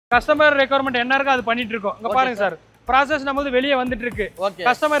Customer requirement என்ன இருக்கோ அது பண்ணிட்டு இருக்கோம். இங்க பாருங்க சார், ப்ராசஸ் நமக்கு வெளியே வந்துட்டு இருக்கு.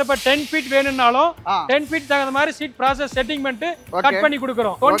 கஸ்டமர் இப்ப 10 ஃபீட் வேணும்னாலும் 10 ஃபீட் தகுந்த மாதிரி சீட் ப்ராசஸ் செட்டிங் பண்ணிட்டு கட் பண்ணி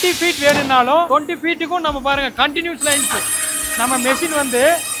கொடுக்குறோம். 20 ஃபீட் வேணும்னாலும் 20 ஃபீட்டுக்கும் நம்ம பாருங்க கண்டினியூஸ் லைன்ஸ். நம்ம மெஷின் வந்து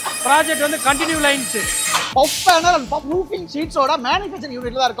ப்ராஜெக்ட் வந்து continue lines. PUF panel and PUF roofing sheets ஓட manufacturing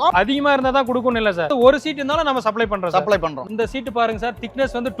unit தான் இருக்கும். அதிகமா இருந்தா தான் கொடுக்கணும் இல்ல சார். ஒரு சீட் இருந்தாலும் நம்ம சப்ளை பண்றோம். இந்த சீட் பாருங்க சார்,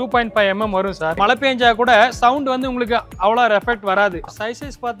 திக்னஸ் வந்து 2.5 mm வரும் சார். மழை பெஞ்சா கூட சவுண்ட் வந்து உங்களுக்கு அவ்வளவு எஃபெக்ட் வராது.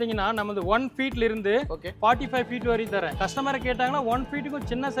 சைஸஸ் பாத்தீங்கன்னா நமது 1 ஃபீட்ல இருந்து 45 ஃபீட் வரைக்கும் தரேன். கஸ்டமர் கேட்டாங்கன்னா 1 ஃபீட்டுக்கும்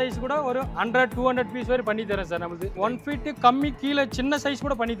சின்ன சைஸ் கூட ஒரு 100-200 பீஸ் வரை பண்ணி தரேன் சார். நமது 1 ஃபீட் கம்மி கீழே சின்ன சைஸ்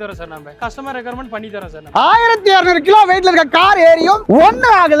கூட பண்ணி தரோம் சார். நம்ம கஸ்டமர் ரெக்யர்மெண்ட் பண்ணி தரோம் சார். 1200 கிலோ வெயிட்ல இருக்க கார் ஏரியும்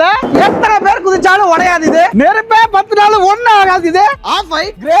ஒண்ணு ஆகல. எத்தனை பேர் குதிச்சாலும் உடையாது. இது நெருப்பே 10 நாள் ஒண்ணு ஆகாது. இது of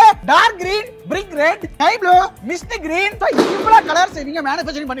white, grey, dark green, brick red, sky blue, mist green, இவ்வளவு கலர்ஸ் நீங்க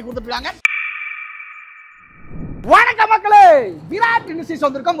மேனுஃபேக்சரிங் பண்ணி கொடுத்துருக்காங்க. வணக்கம் மக்களே, விராட் இண்டஸ்ட்ரீஸ்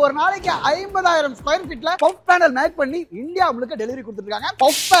வந்திருக்கோம். ஒரு நாளைக்கு 50,000 ஸ்கொயர் ஃபீட்ல PUF panel மேக் பண்ணி இந்தியா உங்களுக்கு டெலிவரி கொடுத்துருக்காங்க.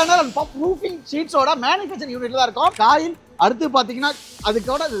 PUF panel and PUF roofing sheets ஓட மேனுஃபேக்சரிங் யூனிட்ல தான் இருக்கும். காயில் அடுத்து பாத்தீங்கன்னா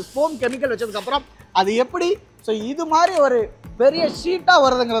அதுக்கோட ஸ்போம் கெமிக்கல் வச்சதுக்கு அப்புறம் அது எப்படி இது மாதிரி ஒரு பெரிய ஷீட்டா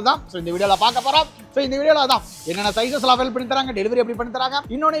வருதுங்கிறது தான் இந்த வீடியோல பார்க்க போறோம். இந்த வீடியோல தான் என்னென்ன சைஸஸ்ல அவைல் பண்ணி தராங்க, டெலிவரி எப்படி பண்ணி தராங்க,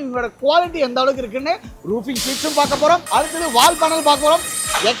 இன்னொன்னு இவங்களோட குவாலிட்டி எந்த அளவுக்கு இருக்குன்னு ரூஃபிங் ஷீட்ஸும் பார்க்க போறோம். அடுத்தது வால் பேனல் பார்க்க போறோம்.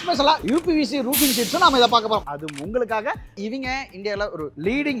 எக்ஸ்பெஷலா UPVC ரூஃபிங் ஷீட்ஸும் நாம இதை பார்க்க போறோம். அது உங்களுக்காக. இவங்க இந்தியால ஒரு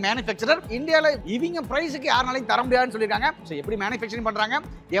லீடிங் மேனுஃபேக்சரர். இந்தியால இவங்க பிரைஸுக்கு யாருனாலையும் தர முடியாதுன்னு சொல்லியிருக்காங்க. எப்படி மேனுஃபேக்சரிங் பண்றாங்க,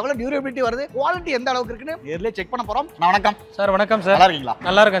 எவ்வளவு டியூரபிலிட்டி வருது, குவாலிட்டி எந்த அளவுக்கு இருக்குன்னு நேர்லயே செக் பண்ண போறோம். வணக்கம் சார். வணக்கம் சார். நல்லா இருக்கீங்களா?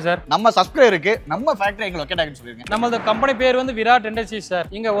 நல்லா இருக்கேன் சார். நம்ம சப்ஸ்கிரைபருக்கு நம்ம ஃபேக்டரி எங்க லொகேட் ஆகுன்னு சொல்லுங்க. நம்ம கம்பெனி பேர் வந்து விராட் இண்டஸ்ட்ரீஸ் சார்.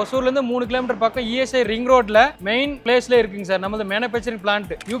 இங்க ஒசூர்ல இருந்து 3 கிலோமீட்டர் பக்கம் ESI ரிங் ரோட்ல மெயின் பிளேஸ்ல இருக்குங்க சார். நம்ம மேனுஃபேக்சரிங்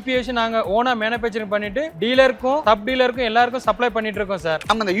பிளான்ட் UPVC நாங்க ஓனா மேனுஃபேக்சரிங் பண்ணிட்டு டீலருக்கும் சப் டீலருக்கும் எல்லாருக்கும் சப்ளை பண்ணிட்டு இருக்கோம் சார்.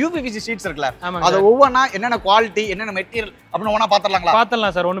 நம்ம இந்த UPVC ஷீட்ஸ் இருக்குல, அது ஒவ்வொண்ணா என்னென்ன குவாலிட்டி என்னென்ன மெட்டீரியல் அப்படினு ஒண்ணா பாத்தறலாங்களா?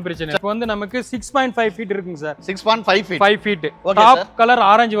 பாத்தறலாம் சார், ஒண்ணும் பிரச்சனை இல்ல. இப்போ வந்து நமக்கு 6.5 ஃபீட் இருக்குங்க sir. 6.5 feet 5 feet. Top colour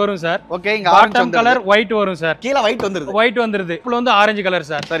orange வரும் சார். ஓகே, இங்க பாட்டம் கலர் ஒயிட் வரும் சார். கீழ ஒயிட் வந்துருது. ஒயிட் வந்துருது. இப்போ வந்து ஆரஞ்சு கலர்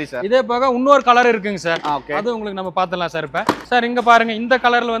சார். சரி சார். இதே போக இன்னொரு கலர் இருக்குங்க சார். அது உங்களுக்கு நம்ம பாத்தறலாம் சார். இப்ப சார் இங்க பாருங்க, இந்த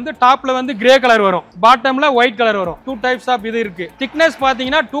கலர்ல வந்து டாப்ல வந்து கிரே கலர் வரும், பாட்டம்ல ஒயிட் கலர் வரும். 2 டைப்ஸ் ஆஃப் இது இருக்கு. திக்னஸ்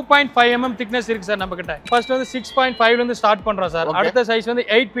பாத்தீங்கன்னா 2.5 mm திக்னஸ் இருக்கு சார் நம்ம கிட்ட. ஃபர்ஸ்ட் வந்து 6.5 ல இருந்து ஸ்டார்ட் பண்றோம் சார். அடுத்த சைஸ் வந்து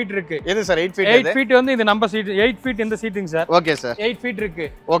 8 ஃபீட் இருக்கு. எது சார் 8 ஃபீட்? 8 ஃபீட் வந்து இது நம்ம சீட் 8 ஃபீட் இந்த seating sir. Okay sir. 8 feet இருக்கு.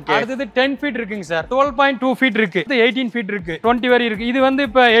 ஓகே. அடுத்து 10 ஃபீட் இருக்குங்க சார். 12.2 ஃபீட் இருக்கு. இது 18 ஃபீட் இருக்கு. 20 வரை இருக்கு. இது வந்து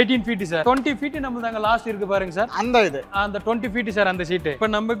இப்ப 18 ஃபீட் சார். 20 ஃபீட் நம்ம தாங்க லாஸ்ட் இருக்கு பாருங்க சார். அந்த 20 ஃபீட் சார் அந்த சீட்.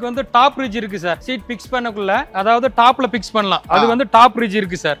 இப்ப நமக்கு வந்து டாப் ரிட்ஜ் இருக்கு சார். சீட் பிக்ஸ் பண்ணக்குள்ள அதாவது டாப்ல பிக்ஸ் பண்ணலாம். அது வந்து டாப் ரிட்ஜ்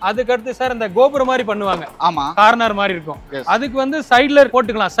இருக்கு சார். அதுக்கு அடுத்து சார் இந்த கோபுரம் மாதிரி பண்ணுவாங்க. ஆமா, கார்னர் மாதிரி இருக்கும். அதுக்கு வந்து சைடுல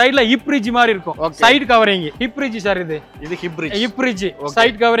போட்டுக்கலாம். சைடுல ஹிப் ரிட்ஜ் மாதிரி இருக்கும். Side covering hip ridge sir. இது ஹிப் ரிட்ஜ்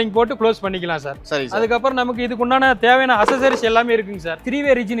சைடு கவரிங் போட்டு க்ளோஸ் பண்ணிக்கலாம் சார். அதுக்கு அப்புறம் நமக்கு இதுக்கு உண்டான தேவையான அக்சஸரிஸ் எல்லாமே இருக்குங்க சார்.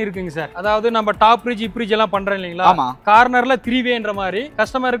 3-வே ரிட்ஜ் இருக்குங்க சார். அதாவது நம்ம டாப் ரிட்ஜ் ஹிப் ரிட்ஜ் எல்லாம் பண்றோம் இல்லீங்களா, கார்னர்ல 3-வேன்ற மாதிரி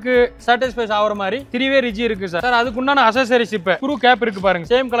கஸ்டமருக்கு சாட்டிஸ்ஃபை ஆவற மாதிரி 3-வே ரிட்ஜ் இருக்கு சார். அதுக்கு உண்டான அக்சஸரிஸ் இப்ப ஸ்க்ரூ கேப் இருக்கு பாருங்க,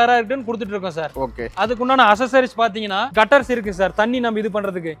 சேம் கலரா இருக்குன்னு கொடுத்துட்டு இருக்கோம் சார். ஓகே. அதுக்கு உண்டான அக்சஸரிஸ் பாத்தீங்கன்னா கட்டர்ஸ் இருக்கு சார். தண்ணி நம்ம இது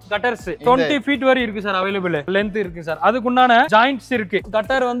பண்றதுக்கு கட்டர்ஸ் 20 ஃபீட் வரை இருக்கு சார். அவைலபிள் லென்த் இருக்கு சார். அதுக்கு உண்டான ஜாயிண்ட்ஸ் இருக்கு.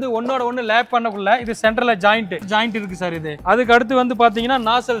 கட்டர் வந்து ஒன்னோட ஒன்னு லேப் பண்ணக்குள்ள இது சென்டர்ல ஜாயிண்ட் இருக்கு சார். இது அதுக்கு அடுத்து வந்து பாத்தீங்கன்னா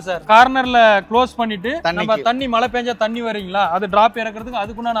நாசல் சார். கார்னர்ல க்ளோஸ் பண்ணிட்டு நம்ம தண்ணி மழை பெஞ்சா தண்ணி வரீங்களா, அது டிராப் இறக்குறதுக்கு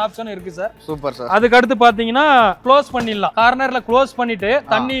அதுக்குண்டான ஆப்ஷன் இருக்கு சார். Super sir. அதுக்கு அடுத்து பாத்தீங்கன்னா க்ளோஸ் பண்ணிடலாம். கார்னர்ல க்ளோஸ் பண்ணிட்டு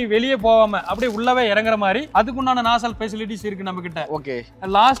தண்ணி வெளியே போகாம அப்படியே உள்ளவே இறங்குற மாதிரி அதுக்குண்டான நாசல் ஃபெசிலிட்டிஸ் இருக்கு நம்ம கிட்ட. ஓகே.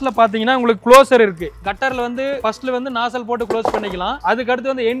 லாஸ்ட்ல பாத்தீங்கன்னா உங்களுக்கு க்ளோசர் இருக்கு. கட்டர்ல வந்து ஃபர்ஸ்ட்ல வந்து நாசல் போட்டு க்ளோஸ் பண்ணிக்கலாம். அதுக்கு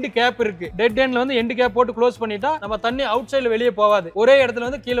அடுத்து வந்து எண்ட் கேப் இருக்கு. டெட் எண்ட்ல வந்து எண்ட் கேப் போட்டு க்ளோஸ் பண்ணிட்டா நம்ம தண்ணி அவுட் சைடுல வெளியே போகாது. ஒரே இடத்துல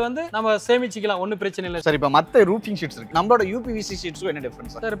வந்து கீழ வந்து நம்ம சேமிச்சிக்கலாம். ஒண்ணும் பிரச்சனை இல்ல சார். இப்ப மத்த ரூஃபிங் ஷீட்ஸ் இருக்கு, நம்மளோட UPVC ஷீட்ஸ்க்கு என்ன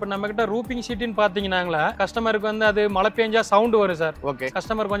டிஃபரன்ஸ் சார்? இப்ப நம்ம கிட்ட ரூஃபிங் ஷீட்னு பாத்தீங்கன்னாங்களா, கஸ்டமருக்கு வந்து அது மழை பெஞ்சா சவுண்ட் வரும் சார். ஓகே.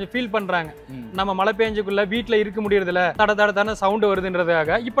 கஸ்டமர் கொஞ்சம் ஃபீல் பண்றாங்க, நம்ம மழை பெஞ்சுக்குள்ள வீட்ல இருக்க முடியறதுல தட சவுண்ட்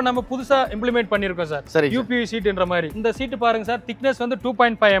வருதுன்றதுக்காக இப்ப நம்ம புதுசா இம்ப்ளிமெண்ட் பண்ணிருக்கோம் சார் UPVC ஷீட்ன்ற மாதிரி. இந்த சீட் பாருங்க சார், திக்னஸ் வந்து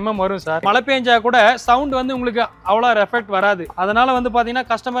 2.5 mm வரும் சார். மழை பெஞ்சா கூட சவுண்ட் வந்து உங்களுக்கு அவ்வளவு எஃபெக்ட் வராது. அதனால வந்து பாத்தீங்கன்னா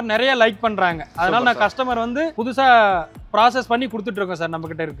கஸ்டமர் நிறைய லைக் பண்றாங்க. அதனால நான் கஸ்டமர் வந்து புதுசா ப்ராசஸ் பண்ணி கொடுத்துட்டு இருக்கோம் சார். நம்ம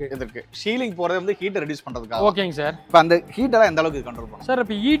கிட்ட இருக்கு. இதுக்கு ஷீலிங் போறது வந்து ஹீட் ரெடியூஸ் பண்றதுக்காக. ஓகேங்க சார். இப்போ அந்த ஹீட் எல்லாம் எந்த அளவுக்கு கண்ட்ரோல் பண்ணும் சார்?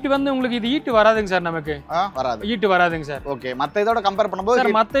 இப்போ ஹீட் வந்து உங்களுக்கு இது ஹீட் வராதுங்க சார். நமக்கு வராது, ஹீட் வராதுங்க சார். ஓகே. மத்த இதோட கம்பேர் பண்ணும்போது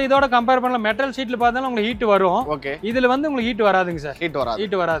சார் மத்த இதோட கம்பேர் பண்ணல மெட்டல் ஷீட்ல பார்த்தாலும் உங்களுக்கு ஹீட் வரும். ஓகே. இதுல வந்து உங்களுக்கு ஹீட் வராதுங்க சார்.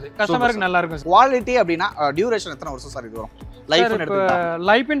 ஹீட் வராது. கஸ்டமருக்கு நல்லா இருக்கும். குவாலிட்டி அப்படினா டியூரேஷன் எத்தனை வருஷம் சார் இது வரும்?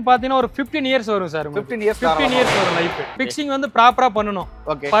 லைஃப் இன் பாத்தீங்கன்னா ஒரு 15 இயர்ஸ் வரும் சார். 15 இயர்ஸ் வரும் லைஃப். ஃபிக்ஸிங் வந்து ப்ராப்பரா பண்ணனும்.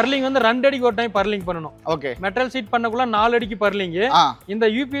 பர்லிங் வந்து 2 அடிக்கு ஒரு டைம் பர்லிங் பண்ணனும். ஓகே. மெட்டல் சீட் பண்ணக்குள்ள 4 அடிக்கு பர்லிங். இந்த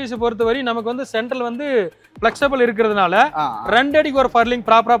UPVC பொறுத்தவரை நமக்கு வந்து சென்ட்ரல் வந்து ஃப்ளெக்சிபிள் இருக்குறதுனால 2 அடிக்கு ஒரு பர்லிங்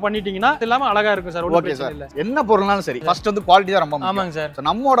ப்ராப்பரா பண்ணிட்டீங்கன்னா எல்லாமே அழகா இருக்கும் சார். Okay sir. என்ன பொருள்னாலும் சரி ஃபர்ஸ்ட் வந்து குவாலிட்டி தான் ரொம்ப முக்கியம். ஆமாங்க சார்.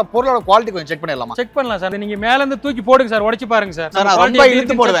 நம்மளோட பொருளோட குவாலிட்டி கொஞ்சம் செக் பண்ணிடலாமா? செக் பண்ணலாம் சார். நீங்க மேல இருந்து தூக்கி போடுங்க சார். உடைச்சு பாருங்க சார். நான் ரொம்ப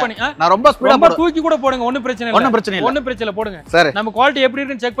இழுத்து போடுவேன். நான் ரொம்ப ஸ்பீடா போடுவேன். தூக்கி கூட போடுங்க. ஒண்ணும் பிரச்சனை இல்ல. ஒண்ணும் பிரச்சனை இல்ல. போடுங்க. நம்ம குவாலிட்டி எப்படி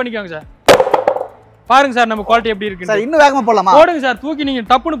இருக்குன்னு செக் பண்ணிக்கோங்க சார். பாருங்க சார் நம்ம குவாலிட்டி எப்படி இருக்கு. சார் இன்னும் வேகமா போடலாமா? போடுங்க சார். தூக்கி நீங்க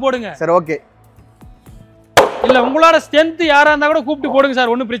டப்புன்னு போடுங்க. சரி ஓகே. இல்ல உங்களோட ஸ்ட்ரெngth யாரா இருந்தா கூட கூப்பிட்டு போடுங்க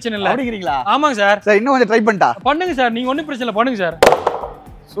சார். ஒண்ணும் பிரச்சனை இல்ல. அப்படிங்கறீங்களா? ஆமாங்க சார். சார் இன்னும் கொஞ்சம் ட்ரை பண்ணிட்டா பண்ணுங்க சார். நீங்க ஒண்ணும் பிரச்சனை இல்ல. பண்ணுங்க sir.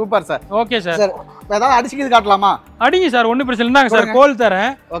 Super sir. Okay sir. Sir ஏதாவது அடிச்சிக்கிது காட்டலாமா? அடிங்க சார். ஒண்ணும் பிரச்சனை இல்லங்க சார். கோல்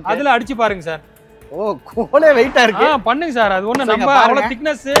தரேன். அதுல அடிச்சு பாருங்க சார். ஓ கோலே வெயிட்டா இருக்கு. பண்ணுங்க சார். அது ஒண்ணு நம்ம அவ்வளவு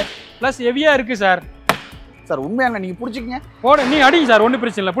திக்னஸ் பிளஸ் ஹெவியா இருக்கு சார். சார் உண்மையாங்க நீங்க புடிச்சிக்கங்க. போடு. நீ அடிங்க சார். ஒண்ணும்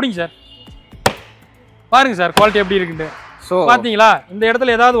பிரச்சனை இல்ல. புடிங்க சார். பாருங்க சார் குவாலிட்டி எப்படி இருக்குன்னு. பாத்தீங்களா? இந்த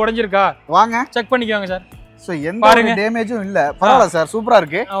இடத்துல ஏதாவது உடைஞ்சிருக்கா? வாங்க செக் பண்ணிக்கோங்க சார். சோ எந்த ஒரு டேமேஜும் இல்ல. பரவாயில்லை சார். சூப்பரா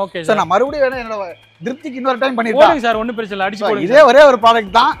இருக்கு. ஓகே சார் நான் மறுபடியும் வேணா என்னோட திருப்திக்கு இன்னொரு டைம் பண்ணிட்டேன். போடுங்க சார். ஒண்ணும் பிரச்சனை இல்ல. அடிச்சு போடுங்க. இதே ஒரே ஒரு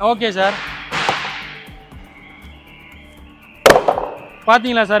ப்ராடக்ட் தான். Okay sir.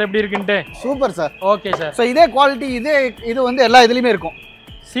 பாத்தீங்களா சார் எப்படி இருக்குன்னு? Super sir. Okay sir. So இதே குவாலிட்டி இது வந்து எல்லா இதுலயுமே இருக்கும்.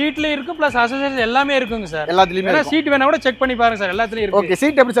 சீட்ல இருக்கு பிளஸ் அக்சஸரீஸ் எல்லாமே இருக்குங்க சார். எல்லாத்துலயுமே வேணா சீட் வேணா கூட செக் பண்ணி பாருங்க சார். எல்லாத்துலயும் இருக்கு. ஓகே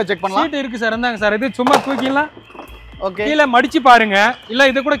சீட் எப்படி சார் செக் பண்ணலாம்? சீட் இருக்கு சார். இந்தாங்க சார். இது சும்மா தூக்கிடலாம். ஓகே. கீழ மடிச்சு பாருங்க. இல்ல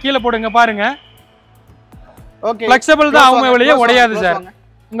இது கூட கீழ போடுங்க பாருங்க. ஓகே. ஃப்ளெக்சிபிள் தான். அவங்க வெளியே உடையாது சார்.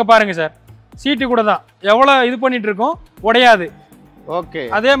 இங்க பாருங்க சார். சீட் கூட தான் எவ்வளவு இது பண்ணிட்டு இருக்கோம் உடையாது. ஓகே.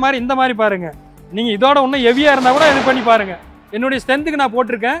 அதே மாதிரி இந்த மாதிரி பாருங்க. நீங்க இதோட இன்னும் ஹெவியா இருந்தா கூட இது பண்ணி பாருங்க. என்னோட ஸ்ட்ரெngthக்கு நான்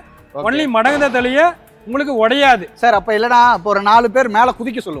போட்டுருக்கேன். ஒன்லி மடங்குத தலையே உங்களுக்கு உடையாது சார். அப்ப இல்லனா இப்போ ஒரு 4 பேர் மேல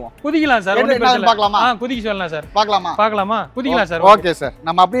குதிக்க சொல்லுவோம். குதிக்கலாம் சார். பார்க்கலாமா? குதிக்க சொல்லலாம் சார். பார்க்கலாமா? குதிக்கலாம் சார். Okay sir.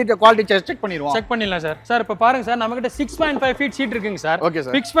 நம்ம அப்படியே குவாலிட்டி செக் பண்ணிடுவோம். செக் பண்ணிடலாம் சார். சார் இப்ப பாருங்க சார் நம்ம கிட்ட 6.5 ஃபீட் சீட் இருக்குங்க சார். Okay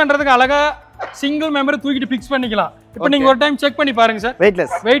sir. ஃபிக்ஸ் பண்றதுக்கு அழகா சிங்கிள் மெம்பர் தூக்கிட்டு ஃபிக்ஸ் பண்ணிக்கலாம். இப்போ நீங்க ஒரு டைம் செக் பண்ணி பாருங்க சார்.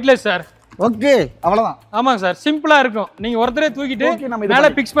 Weightless sir. ஓகே அவ்வளவுதான். ஆமாங்க சார். சிம்பிளா இருக்கும். நீங்க ஒருத்தரே தூக்கிட்டு மேல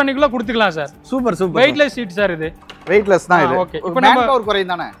ஃபிக்ஸ் பண்ணிக்குள்ள கொடுத்துக்கலாம் sir. Super. Weightless seat sir. இது வெயிட்லெஸ் தான் இது. ஓகே. இப்போ மேன் பவர்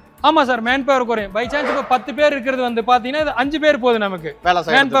குறையும் தானே? ஆமா சார். மேன் பவர் குறையும். பை சான்ஸ் இப்போ 10 பேர் இருக்கிறது வந்து பாத்தீங்கன்னா இது 5 பேர் போகுது நமக்கு.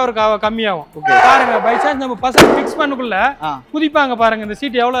 மேன் பவர் கம்மியாகும். பாருங்க பை சான்ஸ் நம்ம பசங்க ஃபிக்ஸ் பண்ணக்குள்ள குதிப்பாங்க பாருங்க. இந்த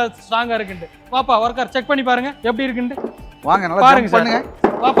சீட் எவ்வளவு ஸ்ட்ராங்கா இருக்குன்னு. பாப்பா ஒர்க்கர் செக் பண்ணி பாருங்க எப்படி இருக்குன்னு. வாங்க நல்லா பாருங்க பண்ணுங்க.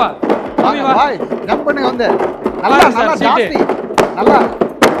 பாப்பா வாய் ஜம்ப் பண்ணுங்க வந்து. நல்லா ஜாஸ்தி. நல்லா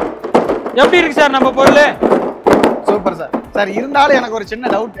எப்படி இருக்கு சார் நம்ம பொருள்? Super sir. சார் இருந்தாலும் எனக்கு ஒரு சின்ன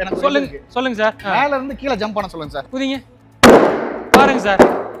டவுட். எனக்கு சொல்லுங்க சார். மேல இருந்து கீழ ஜம்ப் பண்ண சொல்லுங்க சார். குதிங்க. பாருங்க சார்.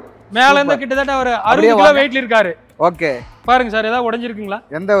 மேல இருந்து கிட்டத்தட்ட ஒரு 60 கிலோ வெயிட்ல இருக்காரு. ஓகே. பாருங்க சார். ஏதாவது உடைஞ்சிருக்குங்களா?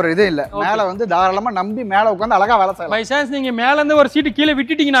 எந்த ஒரு இது இல்ல. மேல வந்து தாராளமா நம்பி மேல உட்கார்ந்து அழகா வேலை செய்யலாம். பை சான்ஸ் நீங்க மேல இருந்து ஒரு சீட் கீழ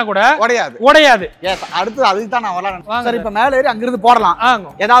விட்டுட்டீங்கன்னா கூட உடையாது. எஸ் அடுத்து அதுக்கு தான் நான் வரலாம் சார். இப்ப மேல ஏறி அங்க இருந்து போடலாம்.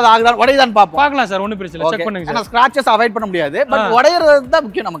 ஏதாவது ஆகுதா உடையதான் பாப்போம். பார்க்கலாம் சார். ஒண்ணும் பிரச்சனை இல்ல. செக் பண்ணுங்க சார். ஸ்கிராச்சஸ் அவாய்ட் பண்ண முடியாது. பட் உடையறது தான்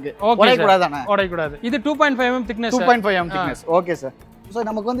முக்கியம் நமக்கு. உடைய கூடாதானே? உடைய கூடாது. இது 2.5 mm thickness. 2.5 mm thickness. Okay sir. So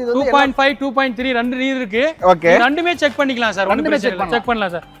நமக்கு வந்து இது 2.5 2.3 ரெண்டு நீர் இருக்கு. ஓகே. ரெண்டுமே செக் பண்ணிக்கலாம் சார். ரெண்டுமே செக்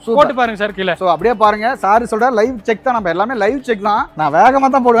பண்ணலாம் சார். போட்டு பாருங்க சார் கீழ. சோ அப்படியே பாருங்க. சார் சொல்ற லைவ் செக் தான். நம்ம எல்லாமே லைவ் செக் தான். நான் வேகமா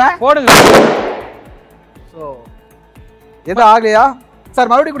தான் போடுவேன். போடுங்க. சோ எது ஆகலையா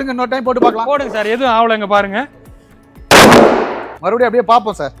சார்? மறுபடியும் கொடுங்க. இன்னொரு டைம் போட்டு பார்க்கலாம். போடுங்க சார். எதுவும் ஆவலங்க பாருங்க. மறுபடியும் அப்படியே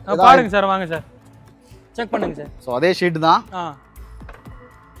பாப்போம் சார். பாருங்க சார். வாங்க சார். செக் பண்ணுங்க சார். சோ அதே ஷீட் தான்.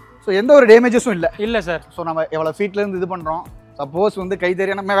 சோ எந்த ஒரு டேமேஜஸும் இல்ல சார். சோ நம்ம எவ்வளவு ஃபீட்ல இருந்து இது பண்றோம். சப்போஸ் வந்து கை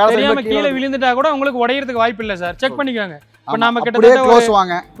தெரியாம நம்ம வேலை செய்யாம கீழ விழுந்துட்டா கூட உங்களுக்கு உடையறதுக்கு வாய்ப்பு இல்ல சார். செக் பண்ணிக்கோங்க. இப்ப நாம கிட்ட க்ளோஸ்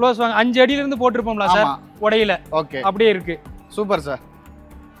வாங்க 5 அடியில இருந்து போட்டுருப்போம்ல சார். உடையில. ஓகே. அப்படியே இருக்கு. Super sir.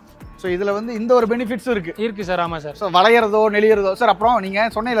 சோ இதுல வந்து இந்த ஒரு பெனிஃபிட்ஸ் இருக்கு சார். ஆமா சார். So வளையறதோ நெளியறதோ sir. அப்புறம் நீங்க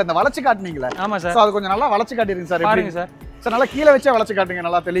சொன்னீங்கல இந்த வளைச்சு காட்டுனீங்களே. ஆமா சார். சோ அது கொஞ்சம் நல்லா வளைச்சு காட்டிருங்க சார். பாருங்க சார். சார் நல்லா கீழ வச்சே வளைச்சு காட்டுங்க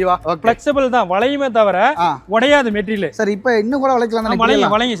நல்லா தெளிவா. ஃப்ளெக்சிபிள் தான். வளையுமே தவிர உடையாது மெட்டீரியல். சார் இப்போ இன்னும் கூட வளைக்கலாம் தானே?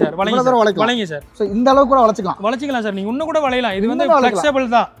 வளைங்க சார். வளைங்க சார். சோ இந்த அளவுக்கு கூட வளைச்சிக்கலாம் சார். நீங்க இன்னும் கூட வளையலாம். இது வந்து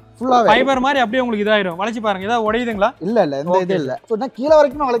ஃப்ளெக்சிபிள் தான். ஃபுல்லாவே ஃபைபர் மாதிரி அப்படியே உங்களுக்கு இதாயிரும். வளைச்சு பாருங்க. ஏதாவது உடையுதுங்களா? இல்ல எந்த இது இல்ல. சோ நான் கீழ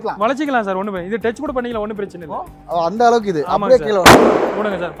வரைக்கும் வளைக்கலாம் சார். ஒண்ணு இது டச் கூட பண்ணிக்கலாம். ஒண்ணும் பிரச்சனை இல்ல. அந்த அளவுக்கு இது அப்படியே கீழ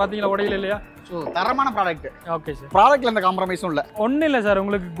போடுங்க சார். பாத்தீங்களா உடையல இல்லையா? சோ தரமான ப்ராடக்ட். Okay sir. ப்ராடக்ட்ல எந்த காம்ப்ரமைஸும் இல்ல. ஒண்ணு இல்ல சார்.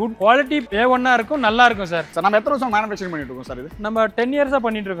 உங்களுக்கு குட் குவாலிட்டி A1 இருக்கும். நல்லா இருக்கும் சார். சார் நம்ம எத்தனை வருஷம் மேனுஃபேக்சரிங் பண்ணிட்டு இருக்கோம் சார்? இது நம்ம 10 இயர்ஸா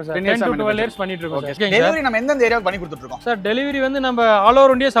பண்ணிட்டு இருக்கோம் சார். 10 to 12 இயர்ஸ் பண்ணிட்டு இருக்கோம் சார். டெலிவரி நம்ம எந்த ஏரியாவுக்கு பண்ணி கொடுத்துட்டு இருக்கோம் சார்? டெலிவரி வந்து நம்ம ஆல்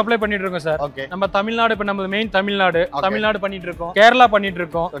ஓவர் இந்தியா சப்ளை பண்ணிட்டு இருக்கோம் சார். நம்ம தமிழ்நாடு, இப்ப நம்ம மெயின் தமிழ்நாடு பண்ணிட்டு இருக்கோம். கேரளா பண்ணிட்டு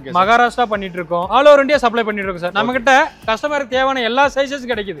இருக்கோம். மகாராஷ்டிரா பண்ணிட்டு இருக்கோம். ஆல் ஓவர் இந்தியா சப்ளை பண்ணிட்டு இருக்கோம் சார். நம்ம கிட்ட கஸ்டமருக்கு தேவையான எல்லா சைஸஸ்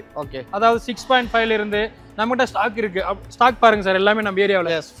கிடைக்குது. ஓகே. அதாவது 6.5 இருந்து நம்மகிட்ட ஸ்டாக் இருக்கு. ஸ்டாக் பாருங்க சார், எல்லாமே நம்ம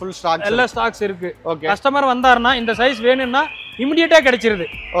ஏரியாவுல ஃபுல் ஸ்டாக் எல்லா ஸ்டாக்ஸ் இருக்கு. கஸ்டமர் வந்தாருன்னா இந்த சைஸ் வேணும்னா இமிடியேட்டா கிடைச்சிருது.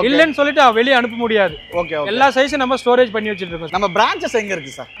 இல்லன்னு சொல்லிட்டு வெளியே அனுப்ப முடியாது. ஓகே. எல்லா சைஸும் நம்ம ஸ்டோரேஜ் பண்ணி வச்சிட்டு இருக்கோம். நம்ம பிரான்ச்சஸ் எங்க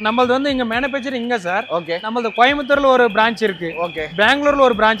இருக்கு சார்? நம்மளது வந்து இங்க மேனுஃபேக்சரிங் இங்க சார். ஓகே. நம்மளது கோயம்புத்தூர்ல ஒரு பிரான்ச் இருக்கு. ஓகே. பெங்களூர்ல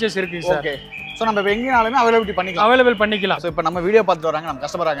ஒரு பிரான்ச்சஸ் இருக்கு சார். ஓகே. சோ நம்ம எங்கனாலுமே அவைலபிள் பண்ணிக்கலாம். சோ இப்போ நம்ம வீடியோ பார்த்துட்டு வராங்க நம்ம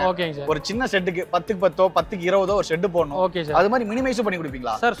கஸ்டமராங்க. ஓகேங்க சார். ஒரு சின்ன செட்டுக்கு 10க்கு 10 10க்கு 20 ஒரு ஷெட் போடணும். Okay sir. அது மாதிரி மினிமைஸ் பண்ணி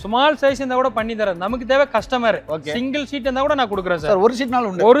கொடுப்பீங்களா சார்? ஸ்மால் சைஸ் இருந்தா கூட பண்ணி தரேன். நமக்கு தேவை கஸ்டமர். சிங்கிள் சீட் இருந்தா கூட நான் கொடுக்குறேன் சார். ஒரு சீட்னால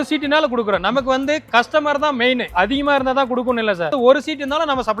உண்டு. ஒரு சீட்னால கொடுக்குறேன். நமக்கு வந்து கஸ்டமர் தான் மெயின். அதிகமா இருந்தா தான் கொடுக்கணும் இல்ல சார். ஒரு சீட்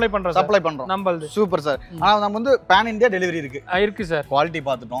இருந்தாலும் நம்ம சப்ளை பண்றோம். நம்மளது சூப்பர் சார். ஆனா நம்ம வந்து பேன் இந்தியா டெலிவரி இருக்கு சார். குவாலிட்டி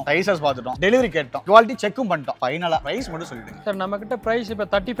பார்த்துட்டோம், சைஸஸ் பார்த்துட்டோம், டெலிவரி கேட்டோம், குவாலிட்டி செக்கும் பண்ணிட்டோம். ஃபைனலா பிரைஸ் மட்டும் சொல்லிடுங்க சார். நம்ம கிட்ட பிரைஸ் இப்ப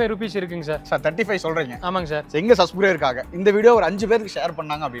 35 ரூபீஸ் இருக்குங்க சார். சார் 35 சொல்றீங்க? ஆமாங்க சார். எங்க சப்ஸ்கிரைபருக்காக இந்த வீடியோ ஒரு 5 பேருக்கு ஷேர்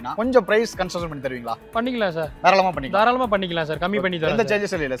பண்ணாங்க அப்படின்னா கொஞ்சம் பிரைஸ் கன்செஷன் பண்ணி தருவீங்களா? பண்ணிக்கலாம் சார். தாராளமா பண்ணிக்கலாம் சார். கம்மி பண்ணி தரேன். எந்த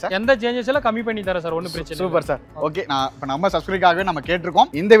சேஞ்சஸ் இல்ல சார்? எந்த சேஞ்சஸ் எல்லாம் கம்மி பண்ணி தரேன் சார். ஒண்ணும் பிரச்சனை இல்ல. Super sir. ஓகே. நான் இப்ப நம்ம சப்ஸ்கிரைபருக்காகவே நம்ம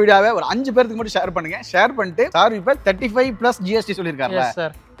கேட்டிருக்கோம். இந்த வீடியோவை ஒரு 5 பேருக்கு மட்டும் ஷேர் பண்ணுங்க. ஷேர் பண்ணிட்டு சார் இப்ப 35 பிளஸ் GST சொல்லிருக்காருல்ல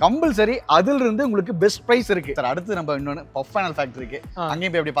சார், கம்பல்சரி அதில இருந்து உங்களுக்கு பெஸ்ட் பிரைஸ் இருக்கு சார். அடுத்து நம்ம இன்னொன்னு பஃப் பேனல் ஃபேக்டரிக்கு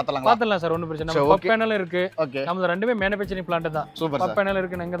அங்கேயும் போய் எப்படி பார்த்தலாம் சார். ஒண்ணும் பிரச்சனை இல்ல. பஃப் பேனல் இருக்கு. ஓகே. நம்ம ரெண்டுமே மேனுஃபேக்சரிங் பிளான்ட் தான். சூப்பர். பஃப் பேனல்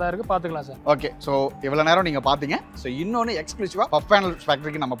இருக்கு, அங்க தான் இருக்கு, பாத்துக்கலாம் சார். ஓகே. சோ இவ்வளவு நேரம் நீங்க பாத்தீங்க. சோ இன்னொன்னு எக்ஸ்க்ளூசிவா பஃப் பேனல்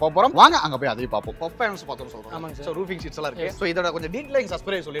ஃபேக்டரிக்கு நம்ம போறோம். வாங்க அங்க போய் அதையும் பாப்போம். பஃப் பேனல்ஸ் பார்த்தோம் சொல்றோம். ஆமாங்க சார். சோ ரூஃபிங் ஷீட்ஸ் எல்லாம் இருக்கு. சோ இதோட கொஞ்சம் டீடைலிங்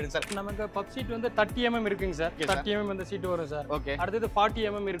சப்ஸ்கிரைப் சொல்லிடுங்க சார். நமக்கு பஃப் ஷீட் வந்து 30 mm இருக்குங்க சார். 30 mm இந்த ஷீட் வரும் சார். ஓகே. அடுத்து 40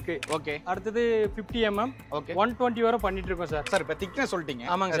 mm இருக்கு. ஓகே. அடுத்து 50 mm. ஓகே. 120 வரை பண்ணிட்டு இருக்கோம் சார். சார் இப்ப திக்னஸ் சொல்லிட்டீங்க.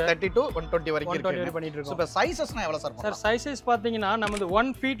 ஆமாங்க சார். 30 to 120 வரைக்கும் பண்ணிட்டு இருக்கோம். இப்ப சைஸஸ்னா எவ்வளவு சார்? சார் சைஸஸ் பாத்தீங்கன்னா நமது 1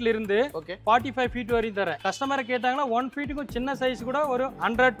 ஃபீட்ல இருந்து 45 ஃபீட் வரை தரேன். கஸ்டமர் கேட்டாங்கன்னா 1 ஃபீட்டுக்கும் சின்ன சைஸ் கூட ஒரு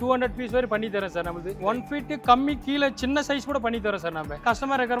 100 200 பீஸ் வரை பண்ணி தரேன் சார். நமது 1 ஃபீட் கம்மி கீழ சின்ன சைஸ் கூட பண்ணி தரேன் சார். நம்ம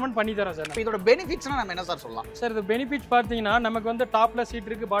கஸ்டமர் ரெக்யர்மென்ட் பண்ணி தரேன் சார். இதோட பெனிஃபிட்ஸ்னா நம்ம என்ன சார் சொல்லலாம்? சார் இது பெனிஃபிட்ஸ் பாத்தீங்கன்னா நமக்கு வந்து டாப்ல சீட்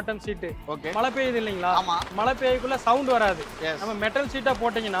இருக்கு, பாட்டம் சீட். ஓகே. மழை பெய்யுது இல்லீங்களா? ஆமா. மழை பெய்யக்குள்ள சவுண்ட் வராது. நம்ம மெட்டல் சீட்டா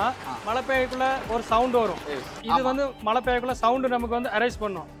போட்டீங்கன்னா மழை பெய்யக்குள்ள ஒரு சவுண்ட் வரும். இது வந்து மழை பெய்யக்குள்ள சவுண்ட் நமக்கு வந்து அரைஸ்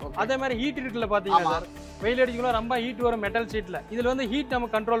பண்ணும். அதே மாதிரி ஹீட் இருக்குல்ல பாத்தீங்கன்னா சார், வெயில் அடிக்குள்ள ரொம்ப ஹீட் வரும் மெட்டல் ஷீட்ல. இதுல வந்து ஹீட் நம்ம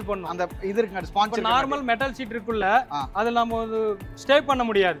கண்ட்ரோல் பண்ணனும். அந்த இது இருக்கு ஸ்பான்சர். நார்மல் மெட்டல் ஷீட் இருக்குள்ள அதுல நம்ம வந்து ஸ்டே பண்ண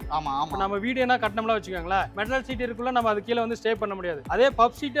முடியாது. ஆமா ஆமா. நம்ம வீடியோனா கட்டணும்ல வச்சுக்கோங்களா, மெட்டல் ஷீட் இருக்குள்ள நம்ம அது கீழ வந்து ஸ்டே பண்ண முடியாது. அதே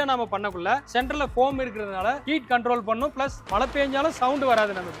பஃப் ஷீட்டை நம்ம பண்ணக்குள்ள சென்டர்ல ஃபோம் இருக்குறதுனால ஹீட் கண்ட்ரோல் பண்ணும். பிளஸ் மழை பெய்ஞ்சாலும் சவுண்ட்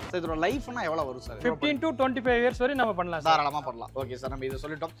வராது நமக்கு. இதோட லைஃப்னா எவ்வளவு வரும் சார்? 15 to 25 இயர்ஸ் வரை நம்ம பண்ணலாம் சார். தாராளமா பண்ணலாம். Okay sir. நம்ம இத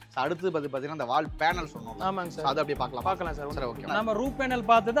சொல்லிட்டோம். அடுத்து பாத்தீங்கன்னா அந்த வால் பேனல் சொன்னோம். ஆமாங்க சார். அது அப்படியே பார்க்கலாம் சார். சரி ஓகே. நம்ம ரூஃப் பேனல்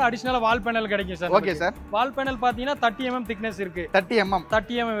பார்த்தது அடிஷனலா வால் பேனல் கிடைக்கும் சார். Okay sir. வால் பேனல் பாத்தீங்கன்னா 30 mm திக்னஸ் இருக்கு.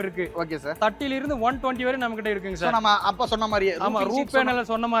 30 mm இருக்கு. Okay sir. 30 ல இருந்து 120 வரை நம்ம கிட்ட இருக்குங்க சார். நம்ம அப்ப சொன்ன மாதிரியே ஆமா, ரூஃப் பேனல்ல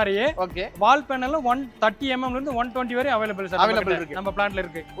சொன்ன மாதிரியே ஓகே வால் பேனல்ல 30 mm ல இருந்து 120 வரை அவேலபிள் சார். அவேலபிள் இருக்கு நம்ம பிளான்ட்ல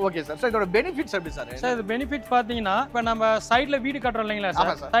இருக்கு. Okay sir. இதோட பெனிஃபிட்ஸ் எப்படி சார்? சார் இது பெனிஃபிட்ஸ் பாத்தீங்கன்னா இப்ப நம்ம சைடுல வீடு கட்டறோம் இல்லீங்களா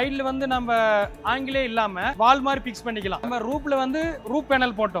சார், சைடுல வந்து நம்ம ஆங்கிலே இல்லாம வால் மாதிரி பிக்ஸ் பண்ணிக்கலாம். நம்ம ரூஃப்ல வந்து ரூஃப்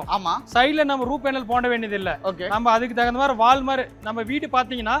பேனல் போட்டோம். ஆமா. சைடுல நம்ம ரூஃப் பேனல் போட வேண்டியது இல்ல. ஓகே. நம்ம அதுக்கு தகுந்த மாதிரி வால் மாதிரி நம்ம வீடு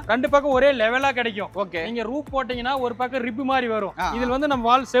பாத்தீங்கன்னா ரெண்டு பக்கம் ஒரே லெவலா கிடைக்கும். ஓகே. நீங்க ரூஃப் போட்டீங்கன்னா ஒரு பக்கம் ரிப் மாதிரி வரும். இதுல வந்து நம்ம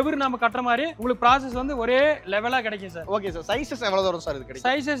வால் செவுரு நம்ம கட்டற மாதிரி உங்களுக்கு process வந்து ஒரே லெவலா கிடைக்கும் சார். Okay sir. சைஸஸ் எவ்வளவு வரும் சார் இது கிடைக்கும்?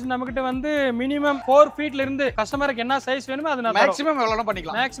 சைஸஸ் நமக்கிட்ட வந்து மினிமம் 4 ஃபீட்ல இருந்து கஸ்டமருக்கு என்ன சைஸ் வேணுமோ அது நான் மேக்ஸिमम எவ்வளவு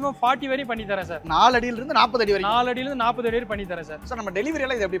பண்ணிக்கலாம்? மேக்ஸिमम 40 வரை பண்ணி தரேன் சார். 4 அடியில இருந்து 40 அடி வரைக்கும். 4 அடியில இருந்து 40 அடி வரை பண்ணி தரேன் சார். சார் நம்ம டெலிவரி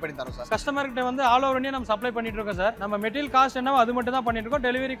எல்லாம் இது எப்படி பண்ணி தரோம் சார்? கஸ்டமர் கிட்ட வந்து ஆல் ஓவர் இந்தியா நம்ம சப்ளை பண்ணிட்டு இருக்கோம் சார். நம்ம மெட்டீரியல் காஸ்ட் என்னவோ அது மட்டும் தான் பண்ணிட்டு இருக்கோம்.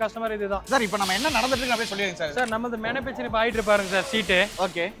 டெலிவரி கஸ்டமர் இதுதான் சார். இப்போ நம்ம என்ன நடந்துட்டு இருக்கு அப்படியே சொல்லிடுங்க சார். சார் நமது மேனுஃபேக்சரிங் ஆயிட்டு பாருங்க sir seat.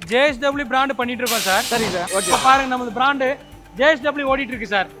 Okay. JSW brand பண்ணிட்டு இருக்கோம் சார். சரி சார். ஓகே. பாருங்க நமது பிராண்ட் JSW ஓடிட்டு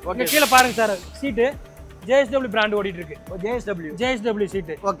இருக்கு சார். ஓகே. கீழ பாருங்க சார் சீட் JSW பிராண்ட் ஓடிட்டு இருக்கு. JSW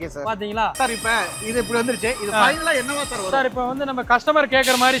seat. Okay sir. பாத்தீங்களா சார் இப்போ இது இப்படி வந்துருச்சு. இது ஃபைனலா என்னவா சார் வரும்? சார் இப்போ வந்து நம்ம கஸ்டமர்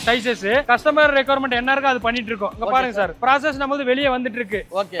கேக்குற மாதிரி சைஸஸ் கஸ்டமர் ரெக்யர்மென்ட் என்ன இருக்கோ அது பண்ணிட்டு இருக்கோம். இங்க பாருங்க சார் process நமது வெளிய வந்துட்டு இருக்கு.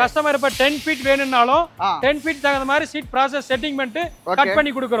 கஸ்டமர் இப்ப 10 ஃபீட் வேணும்னாலும் 10 ஃபீட் தகுந்த மாதிரி சீட் process செட்டிங் பண்ணிட்டு கட்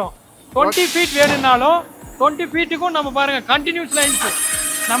பண்ணி கொடுக்கிறோம். 20 ஃபீட் வேணும்னாலும் 20 ஃபீட்டுக்கும் நம்ம பாருங்க கண்டினியூஸ் லைன்ஸ்.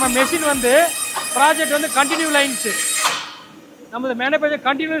 நம்ம மெஷின் வந்து ப்ராஜெக்ட் வந்து கண்டினியூ லைன்ஸ். நம்ம மேனுஃபேக்சர்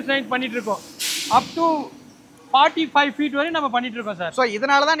கண்டினியூஸ் லைன் பண்ணிட்டு இருக்கோம். அப் டு 45 ஃபீட் வரை நம்ம பண்ணிட்டு இருக்கோம் சார். சோ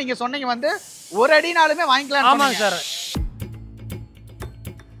இதனால தான் நீங்க சொன்னீங்க வந்து ஒரு அடினாலுமே வாங்கிக்கலாம். ஆமாங்க சார்.